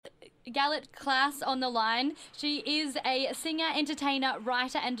Galette Class on the line. She is a singer, entertainer,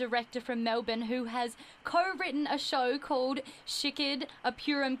 writer and director from Melbourne who has co-written a show called Shikid, a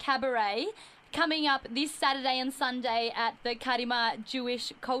Purim Cabaret, coming up this Saturday and Sunday at the Karima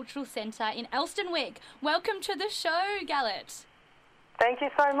Jewish Cultural Centre in Elsternwick. Welcome to the show, Galette. Thank you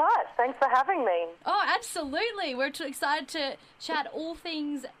so much. Thanks for having me. Oh, absolutely. We're too excited to chat all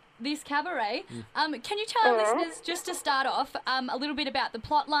things this cabaret. Can you tell our listeners, just to start off, a little bit about the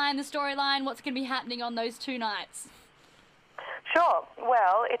plot line, the storyline, what's going to be happening on those 2 nights? Sure.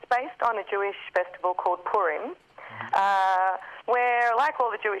 Well, it's based on a Jewish festival called Purim, where, like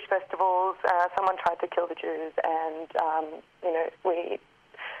all the Jewish festivals, someone tried to kill the Jews, and we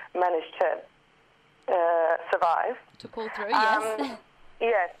managed to survive. To pull through, yes.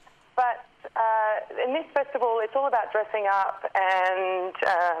 Yes, but in this festival, it's all about dressing up and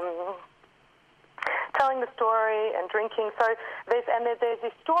telling the story and drinking. So there's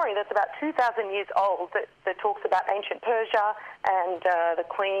this story that's about 2,000 years old that talks about ancient Persia and the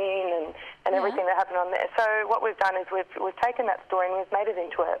Queen and everything that happened on there. So what we've done is we've taken that story and we've made it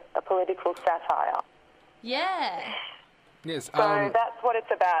into a political satire. Yeah. Yes. So that's what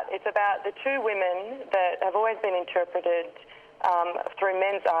it's about. It's about the 2 women that have always been interpreted through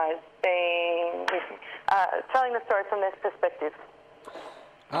men's eyes, telling the story from their perspective.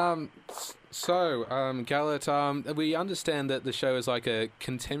 Galette, we understand that the show is like a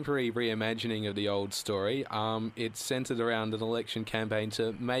contemporary reimagining of the old story. It's centered around an election campaign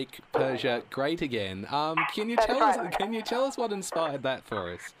to make Persia great again. Can you tell us what inspired that for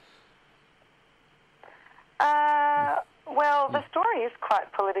us? Well, the story is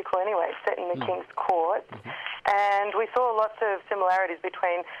quite political anyway, set in the King's Court, and we saw lots of similarities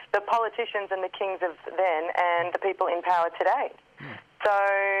between the politicians and the kings of then and the people in power today. So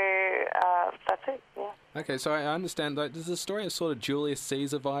that's it, yeah. Okay, so I understand, like, does the story have sort of Julius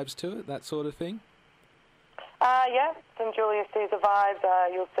Caesar vibes to it, that sort of thing? Yeah, some Julius Caesar vibes.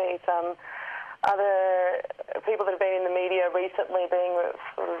 You'll see some other people that have been in the media recently being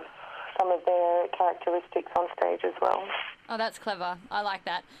sort of some of their characteristics on stage as well. Oh, that's clever. I like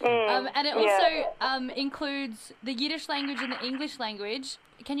that. And it also includes the Yiddish language and the English language.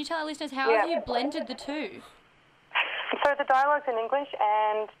 Can you tell our listeners how have you blended the 2? So the dialogue's in English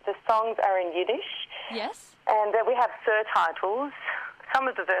and the songs are in Yiddish. Yes. And we have surtitles. Some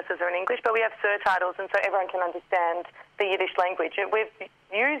of the verses are in English, but we have surtitles, and so everyone can understand the Yiddish language. We've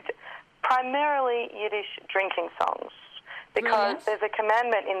used primarily Yiddish drinking songs, because there's a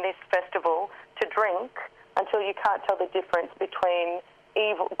commandment in this festival to drink until you can't tell the difference between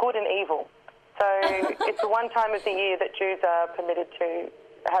good and evil. So it's the one time of the year that Jews are permitted to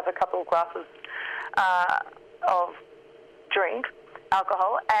have a couple of glasses of drink,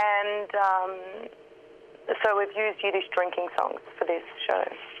 alcohol, and so we've used Yiddish drinking songs for this show.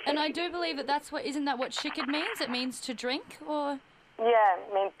 And I do believe isn't that what shikid means? It means to drink, or? Yeah,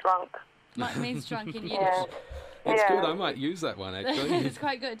 it means drunk. It means drunk in Yiddish. Yeah. It's good. I might use that one, actually. It's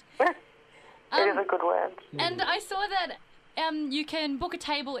quite good. It is a good word. And I saw that you can book a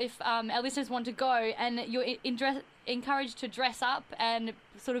table if our listeners want to go, and you're encouraged to dress up and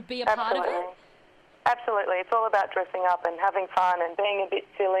sort of be a part of it. Absolutely. It's all about dressing up and having fun and being a bit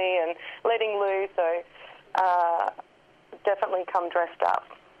silly and letting loose. So definitely come dressed up.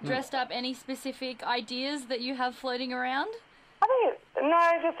 Dressed up, any specific ideas that you have floating around? I think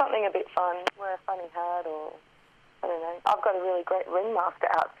just something a bit fun. Wear a funny hat, or I don't know. I've got a really great ringmaster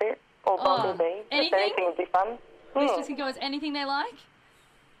outfit, or bumblebee. Anything? Anything would be fun. Listeners can go as anything they like?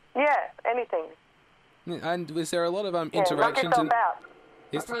 Yeah, anything. And was there a lot of interactions?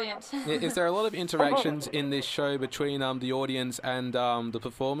 Brilliant. Is there a lot of interactions in this show between the audience and the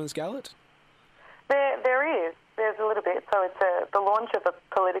performers, Galette? There is. There's a little bit. So it's the launch of a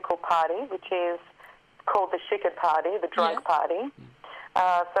political party, which is called the Shikid Party, the drunk party.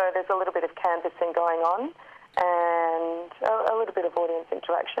 So there's a little bit of canvassing going on and a little bit of audience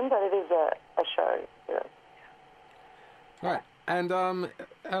interaction, but it is a show. Yeah. Right. And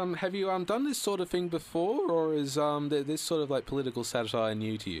have you done this sort of thing before, or is this sort of like political satire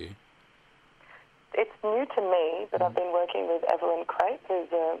new to you? It's new to me, but I've been working with Evelyn Crape,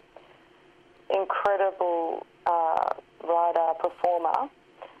 who's an incredible writer, performer,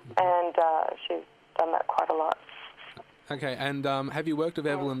 and she's done that quite a lot. Okay, and have you worked with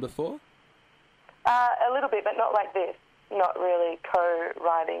Evelyn before? A little bit, but not like this. Not really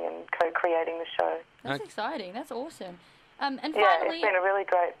co-writing and co-creating the show. That's exciting. That's awesome. And finally, it's been a really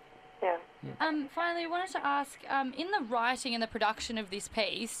great, finally, I wanted to ask, in the writing and the production of this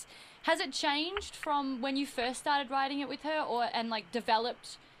piece, has it changed from when you first started writing it with her, and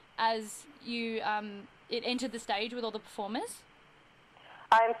developed as you it entered the stage with all the performers?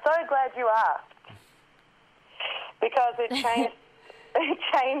 I'm so glad you asked because it changed. It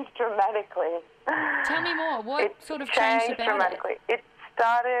changed dramatically. Tell me more. What It sort of changed about dramatically. It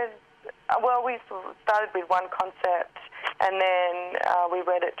started. Well, we started with one concept, and then we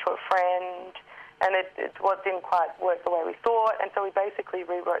read it to a friend, and it didn't quite work the way we thought, and so we basically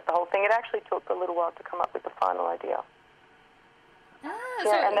rewrote the whole thing. It actually took a little while to come up with the final idea.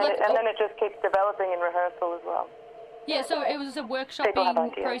 So and then it just keeps developing in rehearsal as well. Yeah, so it was a workshopping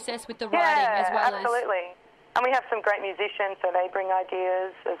ideas. process with the writing as well absolutely. And we have some great musicians, so they bring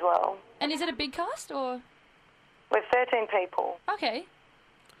ideas as well. And is it a big cast or? We're 13 people. Okay.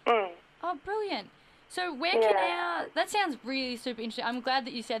 Mm. Oh, brilliant. So where can that sounds really super interesting. I'm glad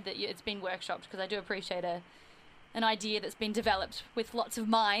that you said that it's been workshopped because I do appreciate an idea that's been developed with lots of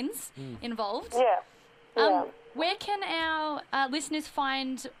minds involved. Yeah. Where can our listeners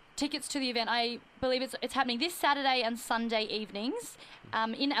find tickets to the event? I believe it's happening this Saturday and Sunday evenings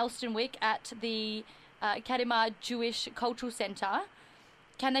in Elsternwick at the Kadimar Jewish Cultural Centre.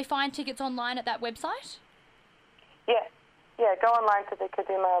 Can they find tickets online at that website? Yeah, go online to the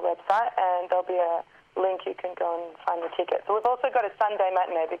Kadimar website and there'll be a link you can go and find the tickets. So we've also got a Sunday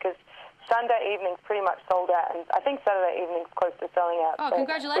matinee because Sunday evening's pretty much sold out, and I think Saturday evening's close to selling out. Oh, so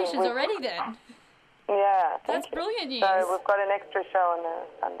congratulations already then. Yeah, That's brilliant news. So we've got an extra show on the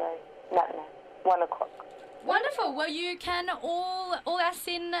Sunday matinee, 1 o'clock. Wonderful. Well, you can all our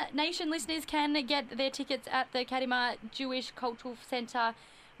Sin Nation listeners can get their tickets at the Kadimar Jewish Cultural Centre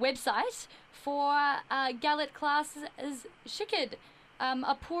website for Galit classes Shikid,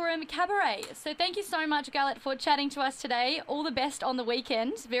 a Purim cabaret. So thank you so much, Galit, for chatting to us today. All the best on the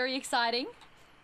weekend. Very exciting.